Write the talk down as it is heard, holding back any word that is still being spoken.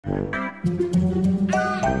Hey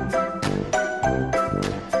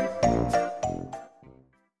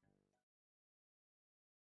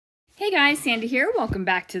guys, Sandy here. Welcome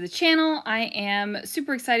back to the channel. I am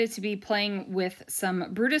super excited to be playing with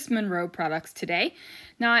some Brutus Monroe products today.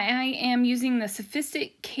 Now I am using the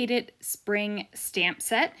Sophisticated Spring stamp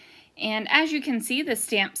set, and as you can see, the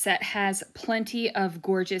stamp set has plenty of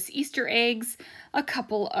gorgeous Easter eggs, a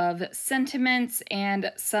couple of sentiments,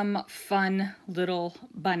 and some fun little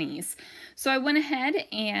bunnies. So I went ahead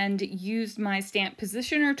and used my stamp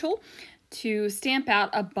positioner tool to stamp out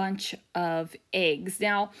a bunch of eggs.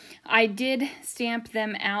 Now, I did stamp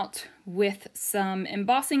them out with some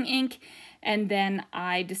embossing ink, and then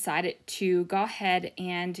I decided to go ahead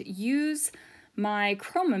and use my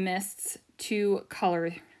chroma mists to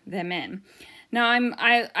color them in. Now,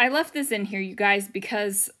 I left this in here, you guys,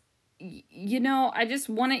 because, you know, I just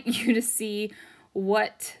wanted you to see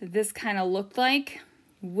what this kind of looked like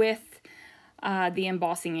with the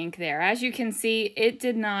embossing ink there. As you can see, it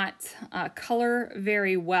did not color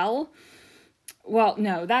very well. Well,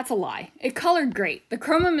 no, that's a lie. It colored great. The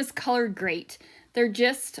chroma mist colored great. There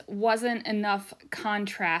just wasn't enough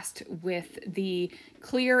contrast with the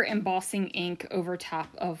clear embossing ink over top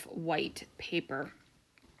of white paper.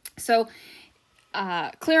 So,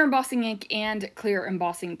 clear embossing ink and clear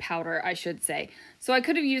embossing powder, I should say. So I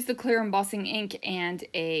could have used the clear embossing ink and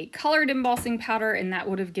a colored embossing powder, and that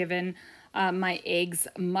would have given my eggs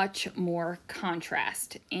much more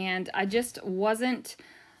contrast, and I just wasn't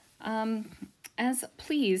as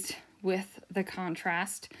pleased with the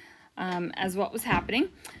contrast as what was happening.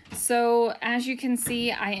 So as you can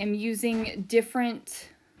see, I am using different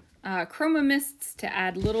chroma mists to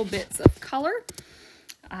add little bits of color.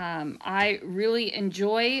 I really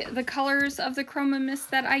enjoy the colors of the chroma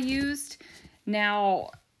mist that I used.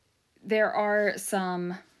 Now, there are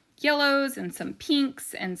some yellows and some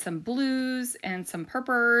pinks and some blues and some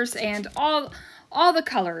purples and all the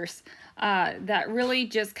colors that really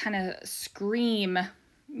just kind of scream,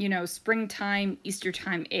 you know, springtime, Easter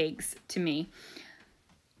time eggs to me.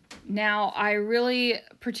 Now, I really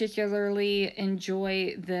particularly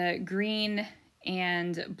enjoy the green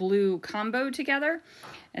and blue combo together.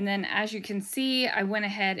 And then as you can see, I went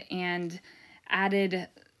ahead and added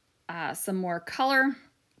some more color.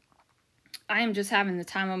 I am just having the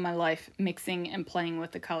time of my life mixing and playing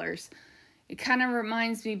with the colors. It kind of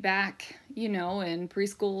reminds me back, you know, in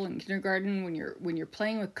preschool and kindergarten when you're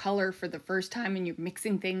playing with color for the first time and you're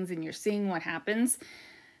mixing things and you're seeing what happens.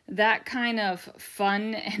 That kind of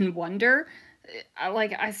fun and wonder,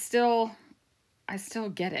 I still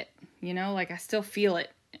get it, you know, like I still feel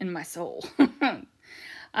it in my soul.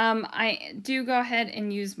 I do go ahead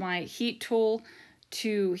and use my heat tool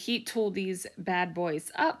to heat tool these bad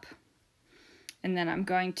boys up. And then I'm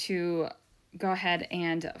going to go ahead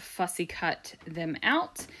and fussy cut them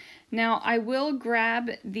out. Now I will grab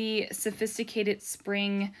the Sophisticated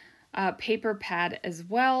Spring paper pad as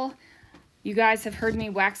well. You guys have heard me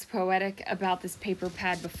wax poetic about this paper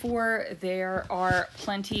pad before. There are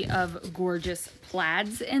plenty of gorgeous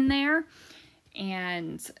plaids in there.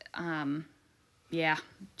 And yeah,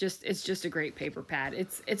 it's just a great paper pad.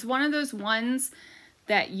 It's one of those ones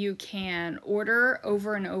that you can order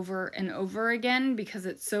over and over and over again because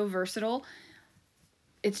it's so versatile.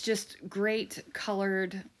 It's just great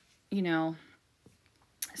colored, you know,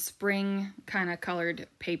 spring kind of colored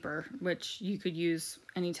paper, which you could use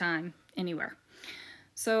anytime, anywhere.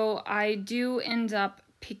 So I do end up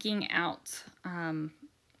picking out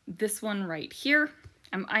this one right here.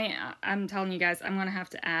 I'm telling you guys, I'm gonna have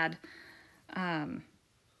to add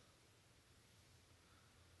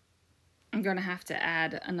I'm going to have to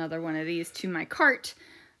add another one of these to my cart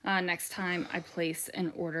next time I place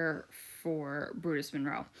an order for Brutus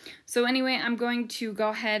Monroe. So anyway, I'm going to go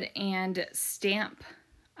ahead and stamp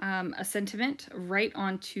a sentiment right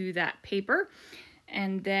onto that paper.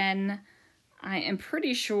 And then I am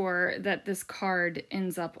pretty sure that this card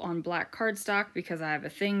ends up on black cardstock because I have a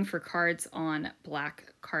thing for cards on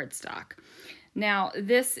black cardstock. Now,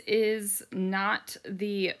 this is not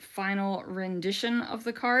the final rendition of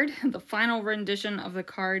the card. The final rendition of the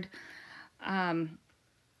card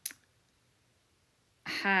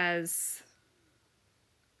has...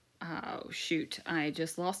 Oh, shoot. I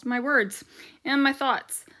just lost my words and my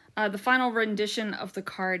thoughts. The final rendition of the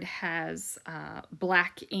card has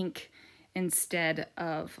black ink instead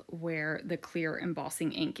of where the clear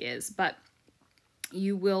embossing ink is. But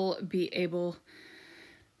you will be able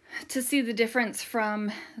to see the difference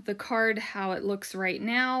from the card, how it looks right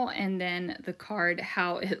now, and then the card,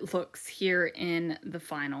 how it looks here in the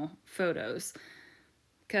final photos.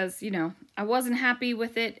 because, you know, I wasn't happy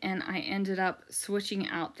with it and I ended up switching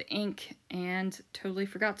out the ink and totally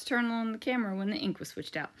forgot to turn on the camera when the ink was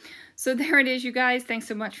switched out. So there it is, you guys. Thanks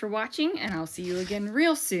so much for watching, and I'll see you again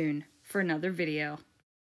real soon for another video.